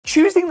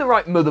Choosing the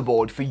right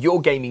motherboard for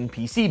your gaming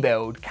PC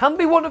build can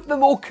be one of the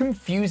more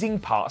confusing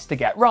parts to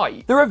get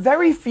right. There are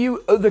very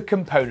few other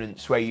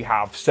components where you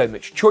have so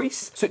much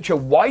choice, such a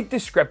wide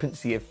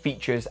discrepancy of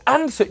features,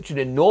 and such an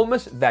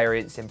enormous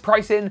variance in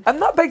pricing,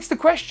 and that begs the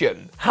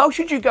question, how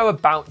should you go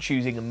about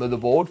choosing a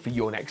motherboard for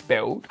your next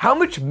build? How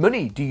much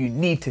money do you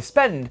need to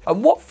spend,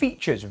 and what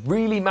features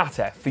really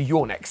matter for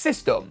your next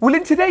system? Well,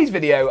 in today's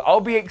video,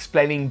 I'll be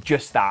explaining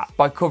just that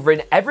by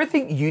covering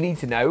everything you need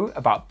to know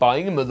about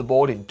buying a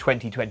motherboard in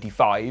 2025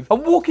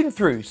 and walking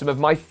through some of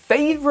my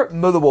favourite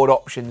motherboard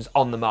options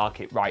on the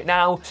market right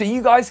now so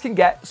you guys can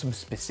get some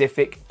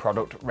specific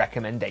product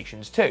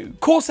recommendations too.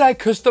 Corsair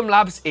Custom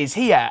Labs is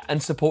here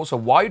and supports a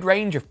wide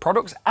range of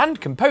products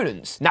and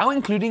components, now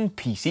including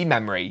PC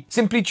memory.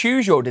 Simply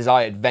choose your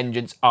desired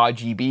Vengeance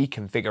RGB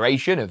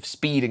configuration of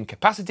speed and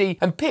capacity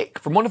and pick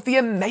from one of the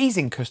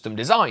amazing custom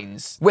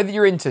designs. Whether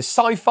you're into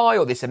sci-fi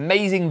or this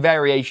amazing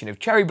variation of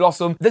Cherry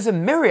Blossom, there's a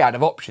myriad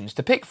of options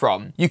to pick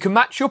from. You can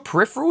match your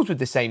peripherals with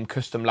the same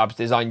Custom Labs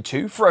design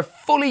too for a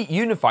fully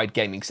unified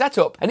gaming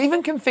setup, and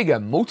even configure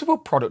multiple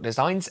product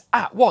designs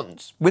at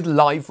once with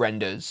live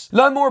renders.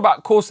 Learn more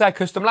about Corsair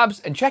Custom Labs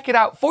and check it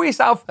out for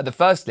yourself at the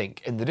first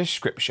link in the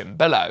description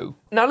below.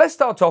 Now let's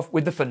start off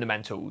with the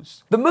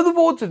fundamentals. The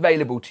motherboards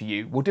available to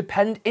you will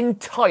depend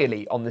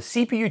entirely on the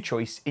CPU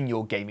choice in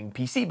your gaming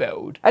PC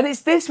build, and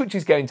it's this which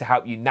is going to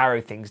help you narrow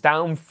things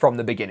down from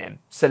the beginning.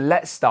 So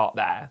let's start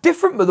there.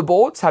 Different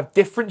motherboards have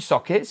different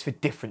sockets for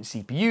different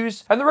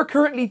CPUs, and there are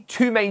currently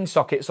two main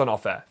sockets on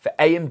offer for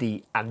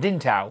AMD and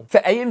Intel. For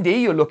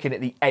AMD, you're looking at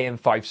the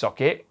AM5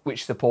 socket,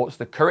 which supports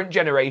the current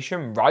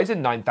generation Ryzen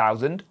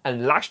 9000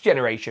 and last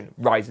generation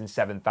Ryzen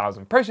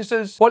 7000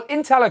 processors, while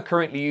Intel are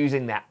currently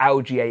using their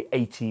LGA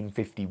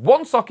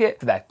 1851 socket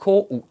for their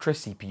Core Ultra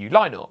CPU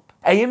lineup.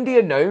 AMD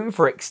are known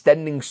for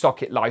extending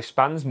socket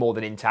lifespans more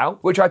than Intel,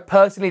 which I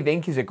personally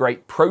think is a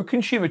great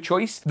pro-consumer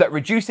choice that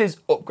reduces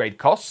upgrade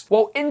costs,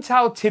 while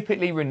Intel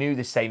typically renew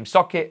the same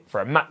socket for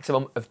a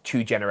maximum of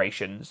 2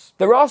 generations.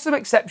 There are some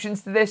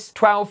exceptions to this.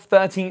 12th,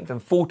 13th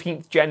and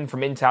 14th gen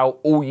from Intel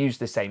all use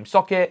the same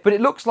socket, but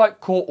it looks like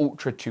Core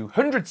Ultra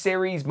 200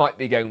 series might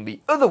be going the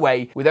other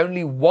way, with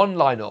only one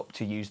lineup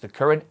to use the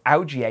current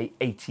LGA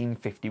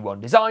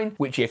 1851 design,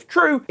 which if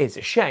true is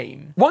a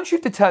shame. Once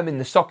you've determined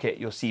the socket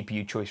your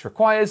CPU choice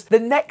requires, the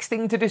next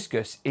thing to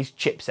discuss is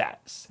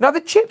chipsets. Now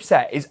the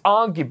chipset is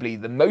arguably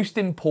the most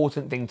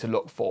important thing to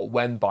look for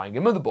when buying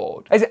a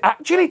motherboard, as it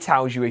actually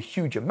tells you a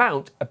huge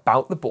amount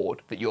about the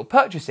board that you're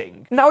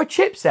purchasing. Now a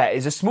chipset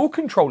is a small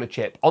controller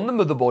chip on the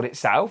motherboard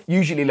itself,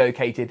 usually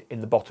located in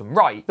the bottom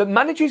right, that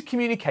manages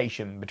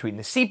communication between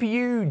the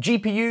CPU,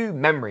 GPU,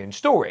 memory and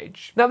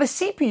storage. Now the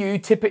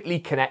CPU typically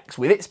connects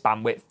with its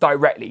bandwidth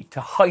directly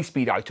to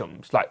high-speed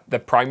items like the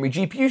primary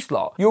GPU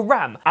slot, your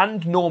RAM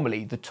and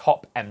normally the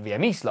top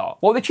NVMe slot,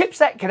 while the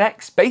chipset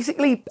connects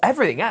basically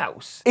everything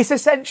else. It's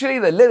essentially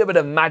the little bit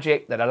of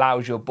magic that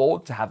allows your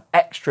board to have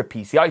extra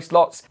PCI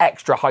slots,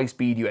 extra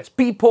high-speed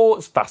USB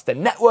ports, faster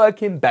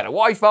networking, better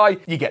Wi-Fi,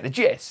 you get the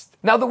gist.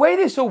 Now the way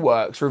this all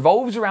works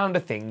revolves around a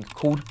thing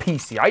called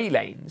PCIe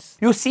lanes.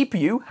 Your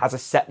CPU has a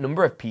set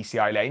number of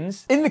PCI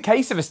lanes. In the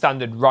case of a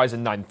standard Ryzen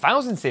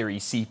 9000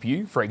 series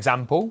CPU, for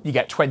example, you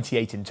get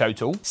 28 in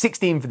total,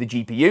 16 for the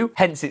GPU,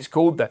 hence it's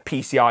called the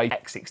PCI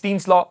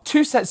X16 slot,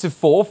 2 sets of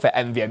 4 for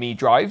NVMe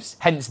drives,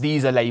 hence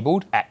these are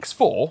labelled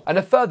X4, and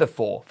a further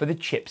 4 for the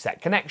chipset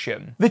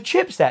connection. The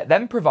chipset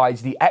then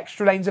provides the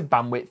extra lanes of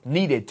bandwidth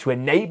needed to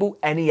enable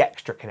any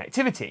extra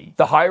connectivity.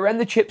 The higher end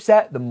the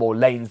chipset, the more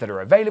lanes that are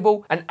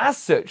available, and as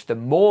such, the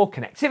more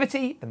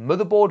connectivity the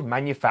motherboard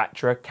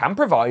manufacturer can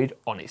provide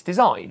on its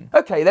design.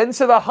 Okay then,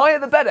 so the higher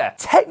the better.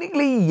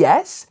 Technically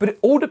yes, but it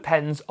all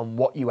depends on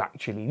what you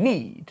actually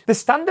need. The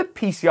standard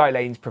PCI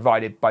lanes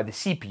provided by the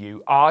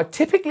CPU are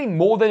typically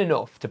more than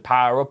enough to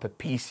power up a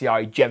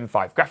PCI Gen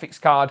 5 graphics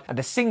card and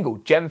a single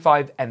Gen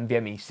 5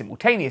 NVMe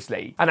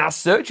simultaneously. And as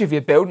such, if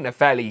you're building a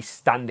fairly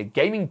standard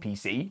gaming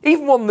PC,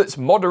 even one that's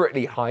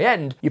moderately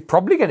high-end, you're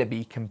probably going to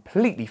be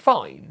completely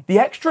fine. The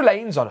extra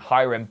lanes on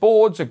higher end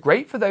boards are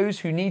great for those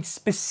who need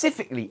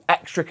specifically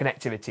extra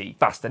connectivity,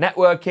 faster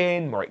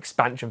networking, more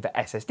expansion for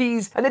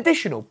SSDs, and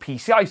additional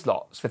PCI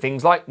slots for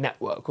things like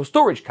network or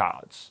storage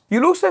cards.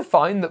 You'll also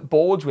find that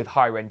boards with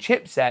higher end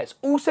chipsets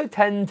also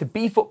tend to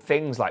beef up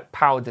things like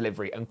power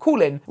delivery and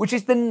cooling, which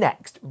is the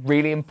next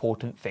really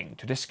important thing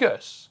to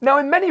discuss. Now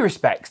in many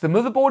respects, the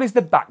motherboard is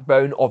the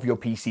backbone of your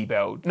PC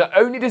build. Not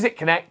only does it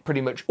connect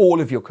pretty much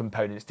all of your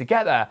components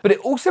together, but it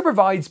also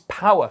provides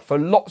power for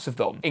lots of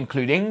them,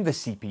 including the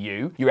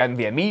CPU, your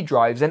NVMe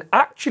drives, and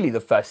actually the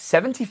first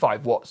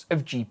 75 watts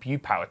of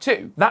GPU power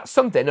too. That's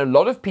something a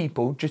lot of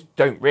people just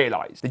don't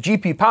realise. The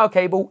GPU power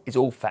cable is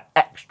all for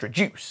extra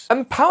juice.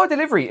 And power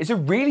delivery is a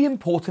really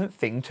important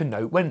thing to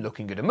note when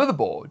looking at a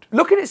motherboard.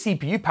 Looking at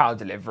CPU power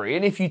delivery,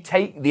 and if you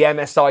take the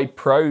MSI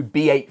Pro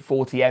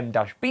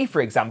B840M-B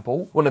for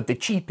example, one of the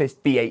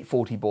cheapest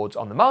B840 boards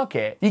on the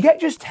market, you get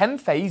just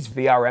 10-phase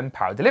VRM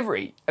power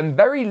delivery and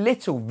very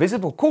little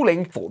visible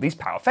cooling for these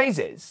power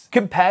phases.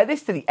 Compare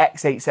this to the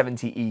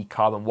X870E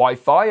Carbon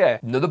Wi-Fi,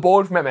 another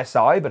board from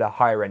MSI but a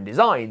higher end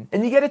design,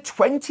 and you get a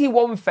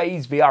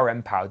 21-phase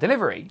VRM power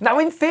delivery. Now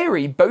in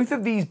theory, both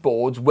of these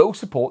boards will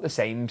support the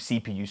same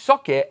CPU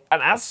socket,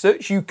 and as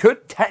such you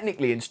could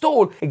technically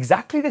install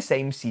exactly the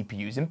same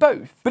CPUs in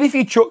both. But if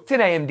you chucked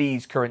in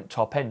AMD's current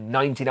top-end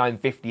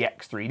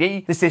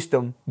 9950X3D, the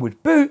system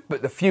would boot,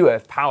 but the fewer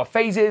power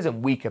phases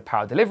and weaker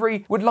power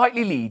delivery would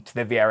likely lead to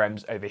the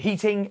VRMs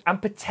overheating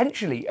and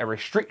potentially a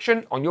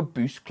restriction on your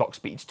boost clock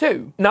speeds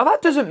too. Now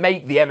that doesn't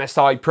make the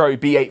MSI Pro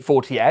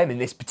B840M in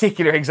this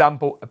particular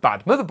example a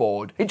bad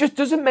motherboard, it just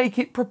doesn't make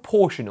it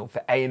proportional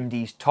for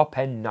AMD's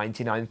top-end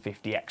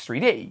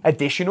 9950X3D.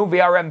 Additional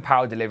VRM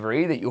power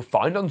delivery that you'll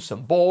find on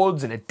some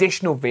boards and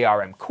additional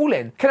VRM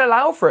cooling can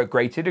allow for a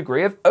greater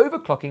degree of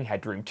overclocking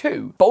headroom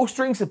too,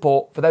 bolstering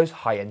support for those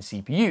high-end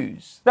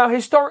CPUs. Now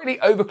historically,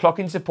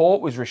 overclocking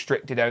support was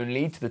restricted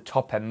only to the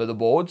top-end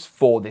motherboards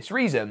for this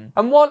reason,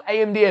 and while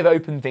AMD have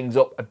opened things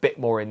up a bit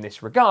more in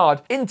this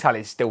regard, Intel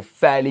is still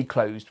fairly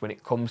closed when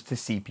it comes to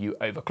CPU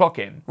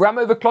overclocking. RAM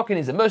overclocking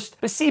is a must,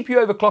 but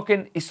CPU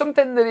overclocking is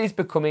something that is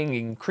becoming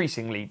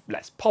increasingly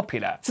less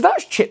popular. So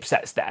that's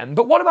chipsets then,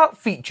 but what about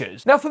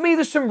features? Now for me,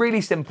 there's some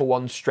really simple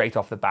ones straight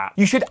off the bat.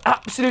 You should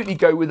absolutely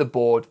go with a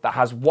board that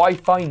has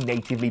Wi-Fi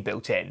natively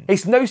built in.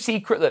 It's no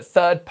secret that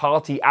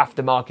third-party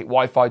aftermarket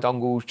Wi-Fi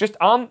dongles just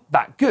aren't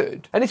that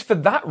good, and it's for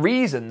that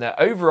reason that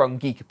over on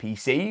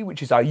GeekaPC,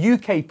 which is our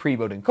UK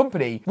pre-building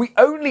company, we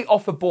only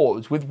offer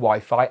boards with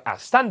Wi-Fi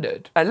as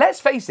standard. And let's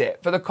face it,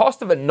 for the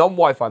cost of a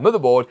non-Wi-Fi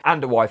motherboard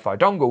and a Wi-Fi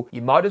dongle,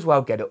 you might as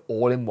well get it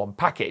all in one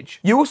package.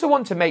 You also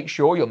want to make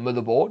sure your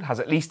motherboard has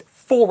at least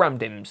 4 RAM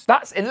DIMMs.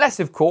 That's unless,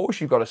 of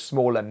course, you've got a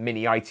smaller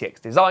mini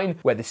ITX design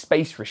where the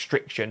space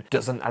restriction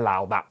doesn't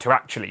allow that to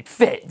actually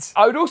fit.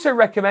 I would also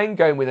recommend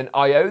going with an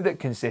I/O that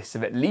consists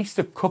of at least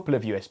a couple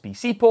of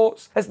USB-C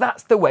ports, as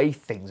that's the way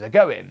things are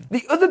going.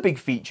 The other big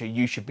feature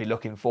you should be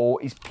looking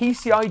for is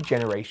PCI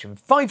Generation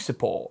 5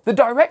 support. The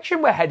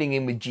direction we're heading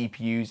in with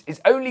GPUs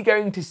is only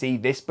going to see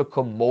this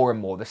become more and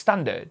more the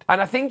standard,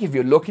 and I think if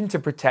you're looking to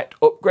protect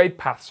upgrade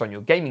paths on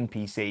your gaming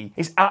PC,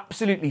 it's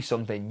absolutely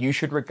something you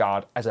should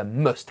regard as a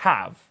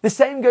must-have. The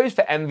same goes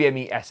for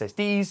NVMe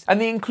SSDs, and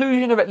the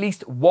inclusion of at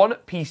least one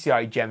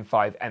PCI Gen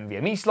 5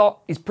 NVMe slot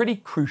is pretty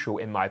crucial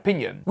in my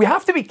opinion. We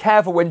have to be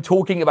careful when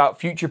talking about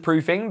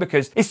future-proofing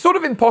because it's sort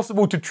of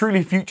impossible to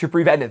truly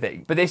future-proof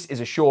anything, but this is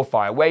a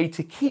surefire way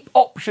to keep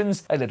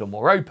options a little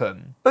more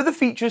open. Other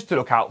features to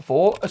look out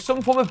for are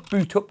some form of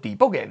boot-up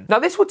debugging. Now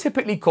this will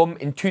typically come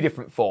in 2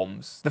 different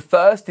forms. The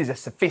first is a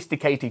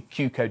sophisticated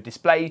Q-code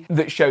display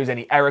that shows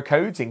any error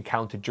codes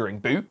encountered during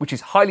boot, which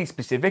is highly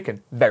specific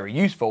and very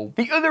useful.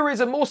 The other is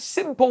a more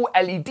simple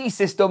LED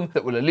system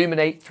that will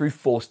illuminate through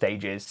 4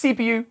 stages: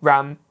 CPU,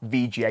 RAM,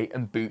 VGA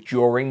and boot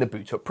during the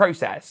boot up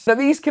process. Now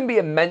these can be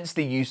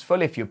immensely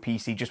useful if your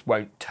PC just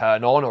won't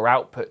turn on or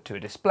output to a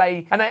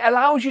display, and it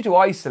allows you to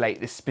isolate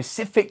the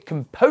specific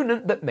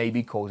component that may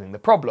be causing the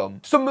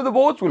problem. Some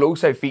motherboards will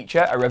also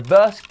feature a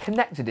reverse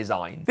connector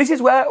design. This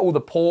is where all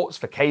the ports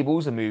for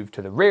cables are moved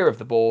to the rear of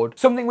the board,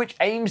 something which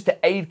aims to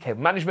aid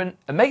cable management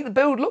and make the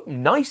build look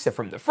nicer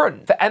from the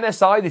front. For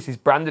MSI, this is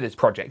branded as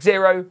Project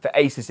Zero, for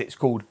Asus it's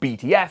called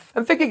BTF,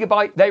 and for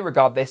GeekaWhat, they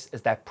regard this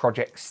as their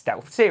Project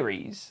Stealth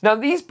series. Now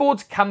these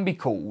boards can be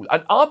cool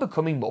and are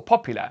becoming more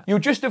popular. You'll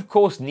just of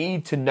course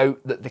need to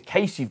note that the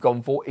case you've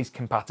gone for is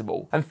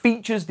compatible and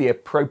features the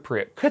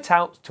appropriate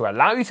cutouts to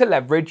allow you to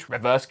leverage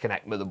reverse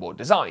connect motherboard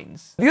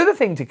designs. The other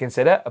thing to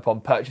consider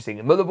upon purchasing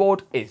a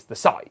motherboard is the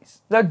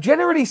size. Now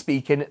generally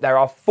speaking, there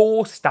are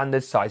 4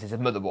 standard sizes of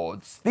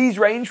motherboards. These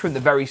range from the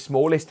very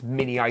smallest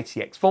mini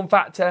ITX form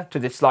factor to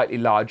the slightly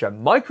larger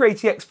micro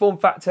ATX form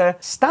factor,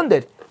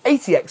 standard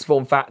ATX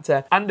form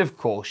factor, and of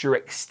course your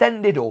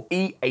extended or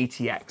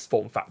eATX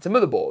form factor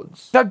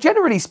motherboards. Now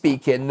generally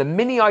speaking, the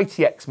mini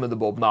ITX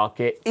motherboard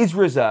market is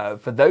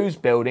reserved for those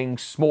building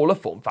smaller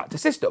form factor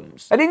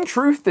systems. And in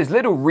truth, there's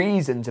little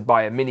reason to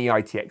buy a mini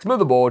ITX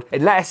motherboard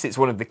unless it's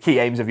one of the key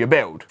aims of your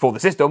build, for the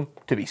system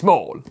to be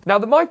small. Now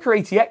the micro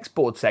ATX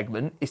board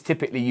segment is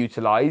typically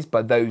utilised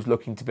by those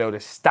looking to build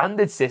a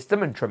standard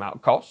system and trim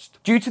out cost.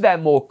 Due to their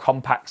more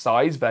compact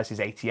size versus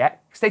ATX,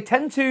 they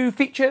tend to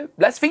feature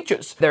less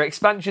features. Their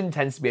expansion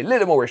tends to be a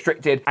little more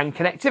restricted, and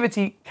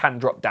connectivity can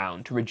drop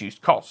down to reduce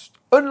cost.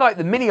 Unlike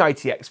the mini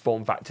ITX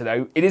form factor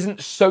though, it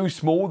isn't so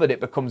small that it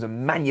becomes a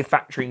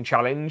manufacturing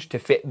challenge to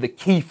fit the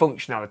key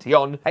functionality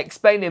on,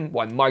 explaining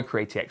why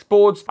micro ATX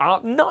boards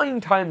are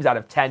 9 times out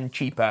of 10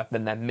 cheaper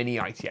than their mini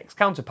ITX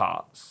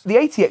counterparts. The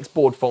ATX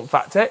board form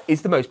factor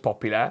is the most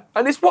popular,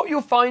 and it's what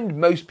you'll find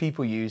most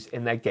people use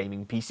in their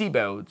gaming PC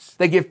builds.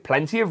 They give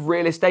plenty of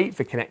real estate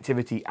for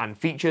connectivity and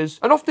features,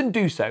 and often do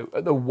do so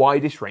at the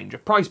widest range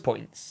of price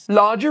points.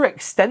 Larger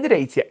extended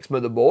ATX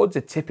motherboards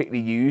are typically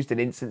used in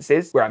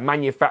instances where a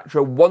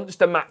manufacturer wants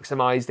to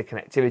maximize the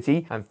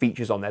connectivity and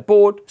features on their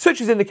board, such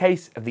as in the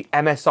case of the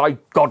MSI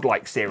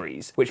Godlike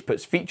series, which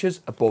puts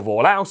features above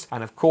all else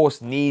and of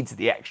course needs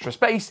the extra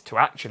space to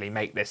actually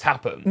make this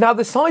happen. Now,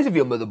 the size of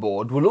your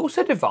motherboard will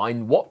also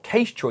define what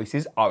case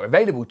choices are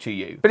available to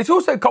you, but it's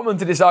also common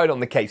to decide on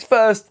the case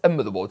first and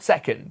motherboard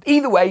second.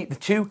 Either way, the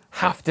two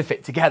have to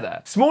fit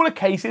together. Smaller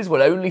cases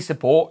will only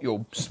support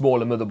your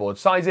smaller motherboard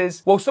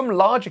sizes, while some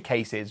larger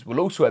cases will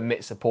also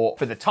admit support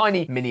for the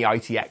tiny mini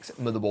ITX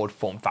motherboard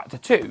form factor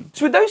too.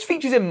 So with those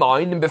features in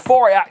mind, and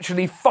before I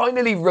actually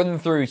finally run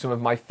through some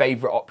of my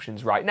favorite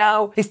options right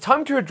now, it's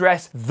time to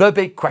address the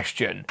big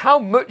question. How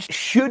much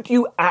should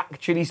you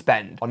actually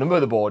spend on a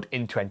motherboard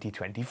in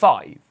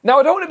 2025? Now,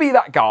 I don't want to be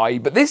that guy,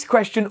 but this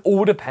question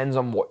all depends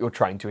on what you're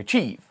trying to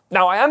achieve.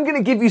 Now, I am going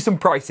to give you some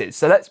prices,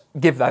 so let's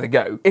give that a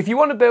go. If you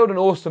want to build an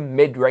awesome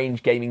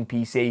mid-range gaming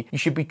PC, you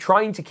should be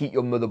trying to keep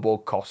your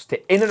motherboard costs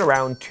to in and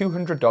around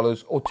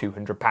 $200 or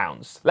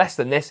 £200. Less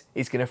than this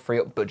is going to free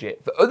up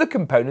budget for other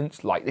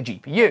components like the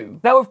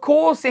GPU. Now, of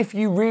course, if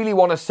you really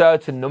want a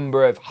certain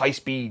number of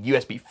high-speed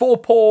USB 4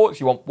 ports,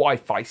 you want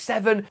Wi-Fi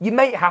 7, you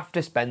may have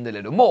to spend a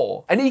little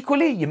more. And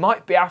equally, you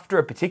might be after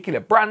a particular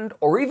brand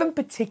or even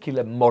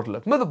particular model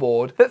of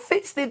motherboard that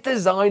fits the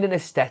design and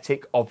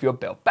aesthetic of your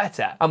build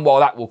better. And while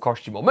that will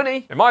cost you more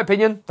money, in my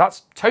opinion,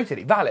 that's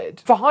totally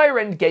valid. For higher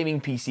end gaming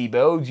PC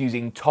builds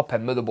using top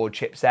end motherboard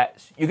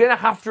chipsets, you're going to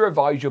have to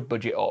revise your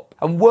budget up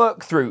and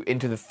work through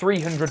into the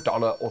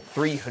 $300 or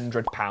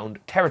 £300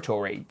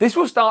 territory. This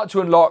will start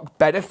to unlock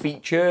better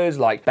features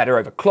like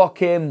better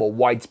overclocking, more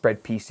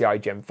widespread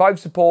PCI Gen 5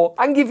 support,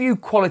 and give you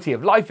quality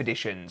of life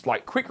additions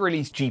like quick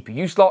release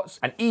GPU slots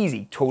and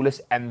easy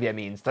toolless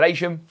NVMe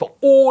installation for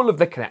all of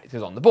the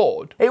connectors on the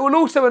board. It will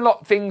also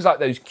unlock things like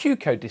those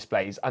Q-code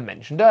displays I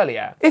mentioned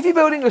earlier. If you're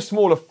building a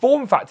smaller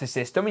form factor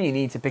system and you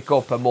need to pick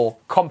up a more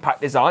compact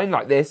design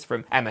like this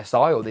from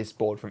MSI or this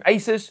board from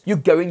Asus, you're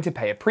going to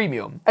pay a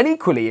premium. And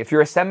equally, if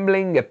you're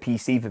assembling a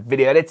PC for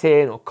video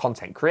editing or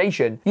content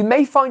creation, you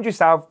may find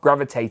yourself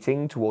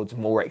gravitating towards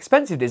more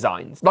expensive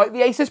designs, like the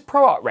Asus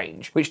ProArt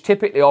range, which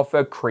typically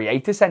offer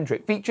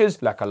creator-centric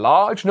features like a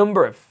large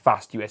number of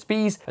fast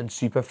USBs and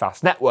super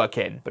fast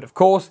networking. But of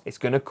course, it's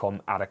going to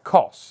come at a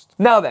cost.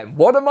 Now then,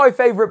 what are my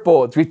favorite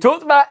boards? We've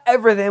talked about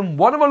everything.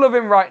 What am I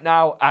loving right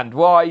now and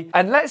why?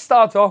 And let's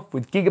start off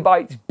with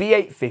GeekaWhat's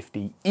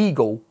B850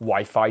 Eagle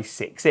Wi-Fi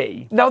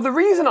 6E. Now, the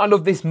reason I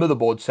love this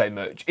motherboard so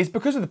much is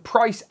because of the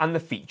price and the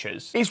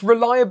features. It's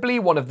reliably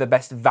one of the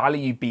best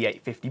value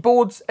B850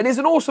 boards and is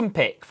an awesome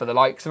pick for the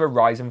likes of a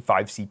Ryzen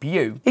 5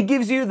 CPU. It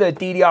gives you the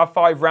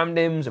DDR5 RAM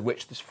DIMMs, of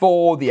which there's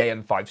 4, the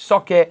AM5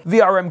 socket,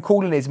 VRM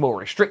cooling is more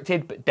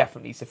restricted but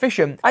definitely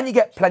sufficient, and you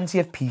get plenty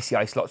of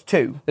PCI slots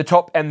too. The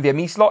top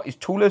NVMe slot is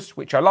toolless,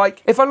 which I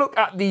like. If I look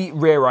at the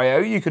rear I/O,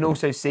 you can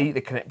also see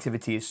the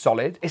connectivity is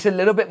solid. It's a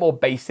little bit more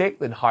basic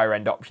than higher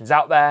end options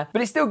out there,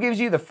 but it still gives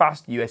you the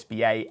fast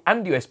USB-A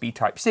and USB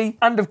Type-C,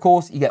 and of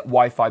course you get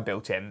Wi-Fi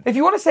built in. If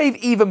you want to save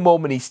even more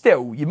money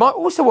still, you might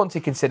also want to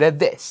consider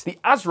this, the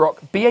ASRock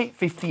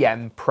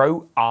B850M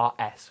Pro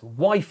RS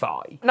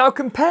Wi-Fi. Now,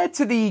 compared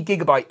to the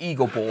GeekaWhat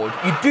Eagle board,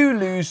 you do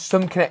lose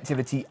some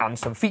connectivity and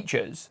some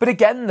features, but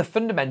again, the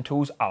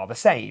fundamentals are the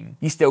same.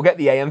 You still get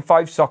the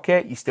AM5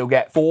 socket, you still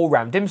get 4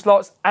 RAM DIMM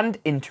slots, and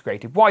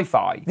integrated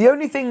Wi-Fi. The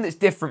only thing that's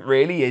different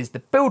really is the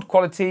build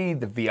quality,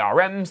 the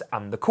VRMs,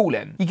 and the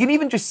cooling. You can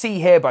even just see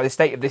here by the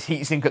state of this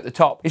heatsink at the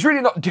top, it's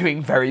really not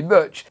doing very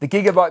much. The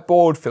GeekaWhat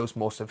board feels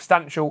more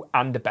substantial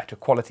and a better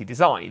quality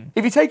design.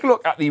 If you take a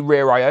look at the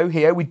rear I/O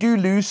here, we do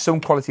lose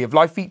some quality of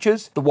life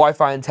features. The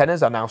Wi-Fi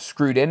antennas are now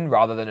screwed in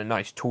rather than a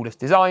nice toolless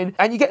design,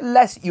 and you get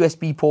less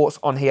USB ports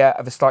on here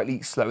of a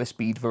slightly slower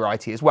speed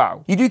variety as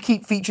well. You do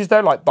keep features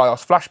though like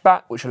BIOS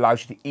flashback, which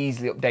allows you to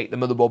easily update the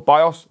motherboard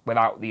BIOS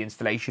without the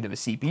installation of a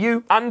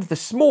CPU, and the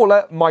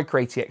smaller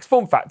micro ATX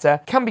form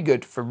factor can be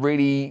good for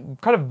really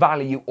kind of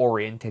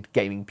value-oriented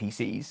gaming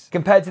PCs.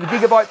 Compared to the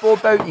GeekaWhat board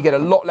though, you get a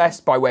lot less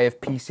by way of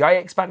PCI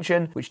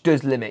expansion, which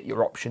does limit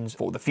your options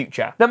for the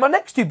future. Now, my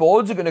next two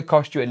boards are going to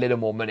cost you a little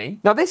more money.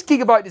 Now, this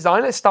GeekaWhat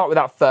design, let's start with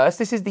that first.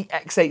 This is the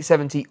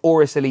X870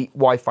 Aorus Elite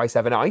Wi-Fi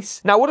 7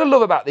 Ice. Now, what I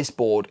love about this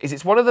board is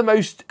it's one of the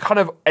most kind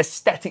of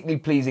aesthetically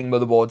pleasing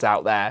motherboards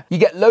out there. You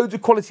get loads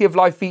of quality of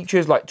life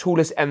features like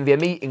toolless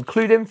NVMe,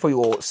 including for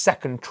your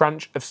second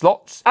tranche of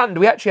slots. And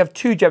we actually have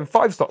 2 Gen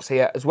 5 slots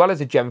here, as well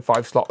as a Gen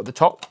 5 slot at the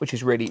top, which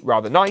is really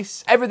rather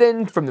nice.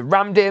 Everything from the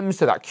RAM DIMMs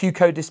to that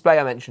Q-code display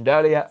I mentioned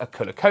earlier are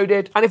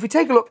color-coded. And if we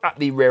take a look at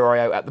the rear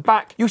I/O at the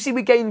back, you'll see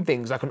we gain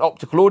things like an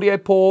optical audio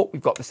port.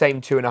 We've got the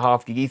same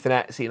 2.5 gig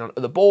Ethernet seen on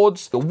other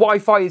boards. The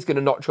Wi-Fi is going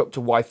to notch up to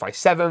Wi-Fi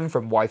 7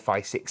 from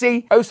Wi-Fi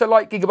 6E. Also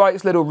like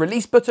GeekaWhat's little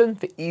release button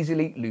for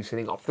easily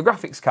loosening off the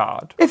graphics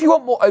card. If you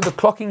want more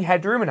overclocking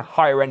headroom and a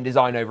higher end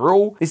design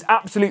overall, this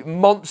absolute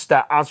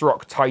monster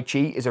ASRock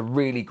Taichi is a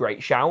really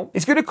great shout.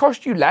 It's going to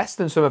cost you less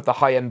than some of the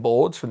high-end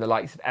boards from the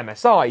likes of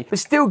MSI, but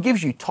still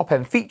gives you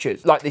top-end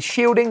features, like the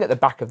shielding at the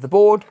back of the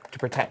board to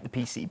protect the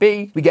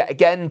PCB. We get,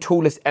 again,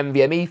 toolless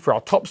NVMe for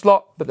our top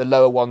slot, but the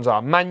lower ones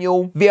are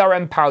manual.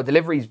 VRM power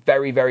delivery is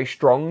very, very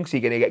strong, so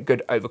you're going to get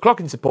good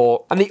overclocking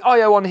support. And the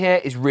I/O on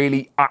here is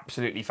really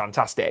absolutely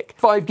fantastic.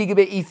 5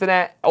 gigabit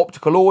Ethernet,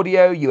 optical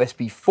audio,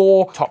 USB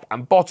 4, top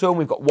and bottom.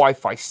 We've got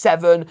Wi-Fi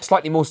 7,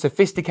 slightly more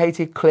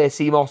sophisticated clear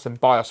CMOS and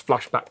BIOS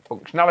flashback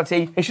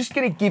functionality. It's just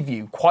going to give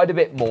you quite a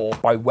bit more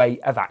by way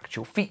of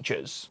actual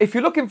features. If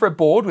you're looking for a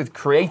board with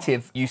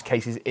creative use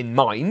cases in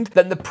mind,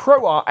 then the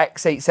ProArt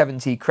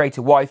X870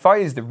 Creator Wi-Fi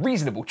is the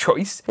reasonable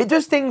choice. It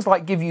does things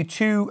like give you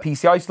 2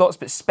 PCI slots,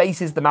 but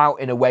spaces them out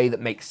in a way that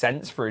makes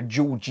sense for a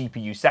dual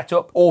GPU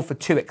setup or for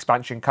 2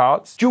 expansion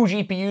cards. Dual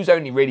GPUs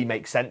only really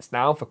make sense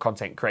now for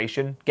content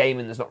creation.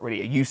 Gaming, there's not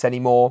really a use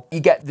anymore. You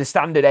get the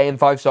standard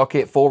AM5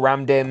 socket, 4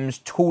 RAM DIMMs,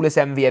 toolless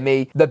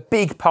NVMe. The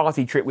big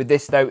party trick with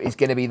this though is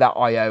going to be that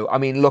I/O. I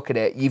mean, look at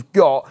it. You've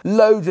got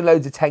loads and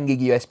loads of 10 gig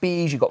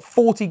USBs. You've got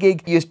 40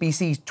 gig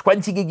USB-Cs,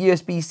 20 gig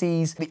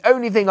USB-Cs. The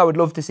only thing I would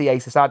love to see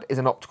Asus add is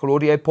an optical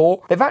audio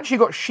port. They've actually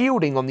got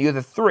shielding on the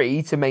other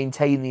 3 to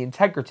maintain the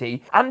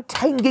integrity, and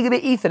 10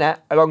 gigabit Ethernet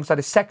alongside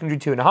a secondary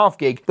 2.5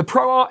 gig. The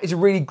ProArt is a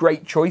really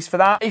great choice for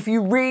that. If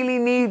you really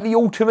need the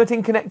ultimate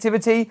in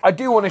connectivity, I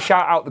do want to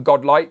shout out the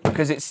Godlight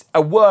because it's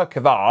a work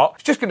of art.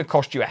 It's just going to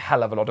cost you a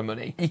hell of a lot of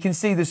money. You can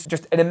see there's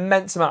just an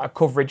immense amount of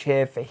coverage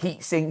here for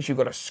heat sinks. You've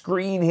got a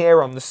screen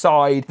here on the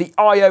side. The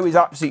I/O is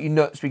absolutely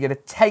nuts. We get a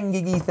 10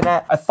 gig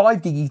Ethernet, a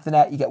 5 gig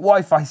Ethernet, you get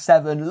Wi-Fi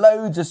 7,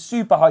 loads of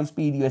super high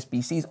speed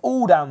USB-Cs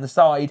all down the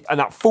side, and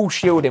that full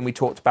shielding we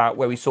talked about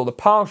where we saw the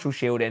partial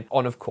shielding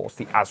on, of course,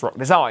 the ASRock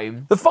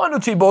design. The final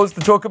 2 boards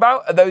to talk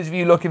about are those of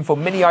you looking for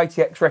mini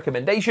ITX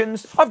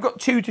recommendations. I've got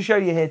 2 to show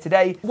you here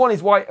today. One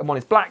is white and one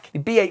is black. The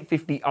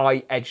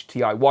B850i Edge TI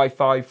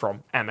Wi-Fi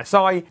from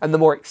MSI and the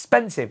more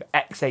expensive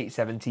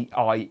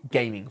X870i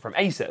Gaming from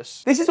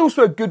Asus. This is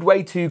also a good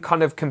way to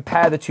kind of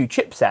compare the 2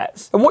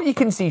 chipsets, and what you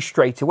can see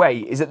straight away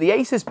is that the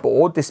Asus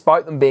board,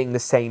 despite them being the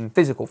same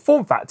physical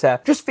form factor,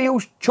 just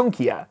feels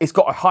chunkier. It's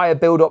got a higher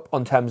build-up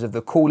on terms of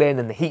the cooling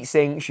and the heat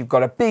sinks. You've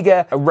got a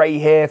bigger array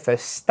here for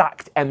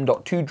stacked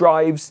M.2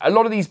 drives. A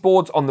lot of these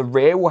boards on the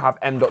rear will have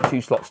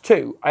M.2 slots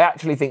too. I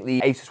actually think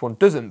the Asus one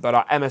doesn't, but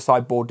our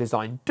MSI board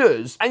design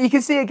does. And you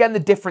can see again the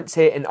difference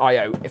here in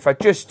I/O. If I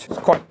just, it's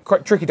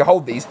quite tricky to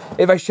hold these.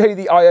 If I show you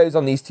the I/Os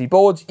on these 2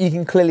 boards, you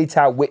can clearly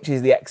tell which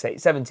is the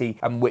X870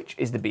 and which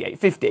is the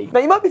B850. Now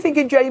you might be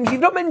thinking, James,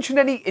 you've not mentioned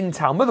any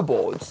Intel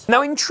motherboards.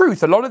 Now in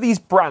truth, a lot of these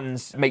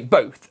brands make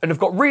both and have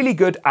got really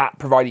good at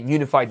providing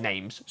unified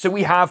names. So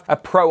we have a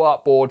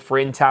ProArt board for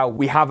Intel,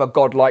 we have a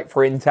Godlight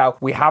for Intel,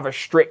 we have a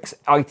Strix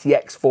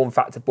ITX form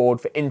factor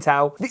board for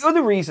Intel. The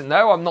other reason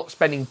though I'm not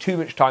spending too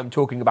much time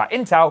talking about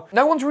Intel,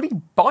 no one's really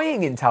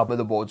buying Intel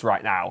motherboards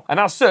right now, and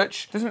as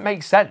such, it doesn't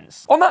make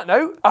sense. On that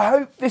note, I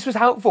hope this was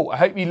helpful. I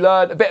hope you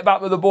learned a bit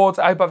about motherboards.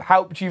 I hope I've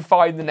helped you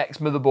find the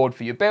next motherboard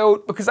for your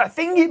build, because I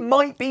think it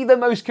might be the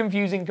most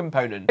confusing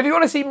component. If you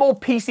want to see more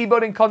PC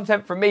building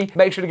content from me,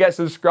 make sure to get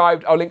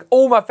subscribed. I'll link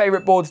all my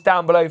favorite boards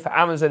down below for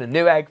Amazon and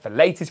Newegg for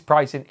latest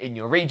pricing in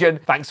your region.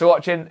 Thanks for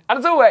watching, and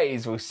as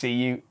always, we'll see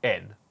you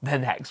in the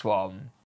next one.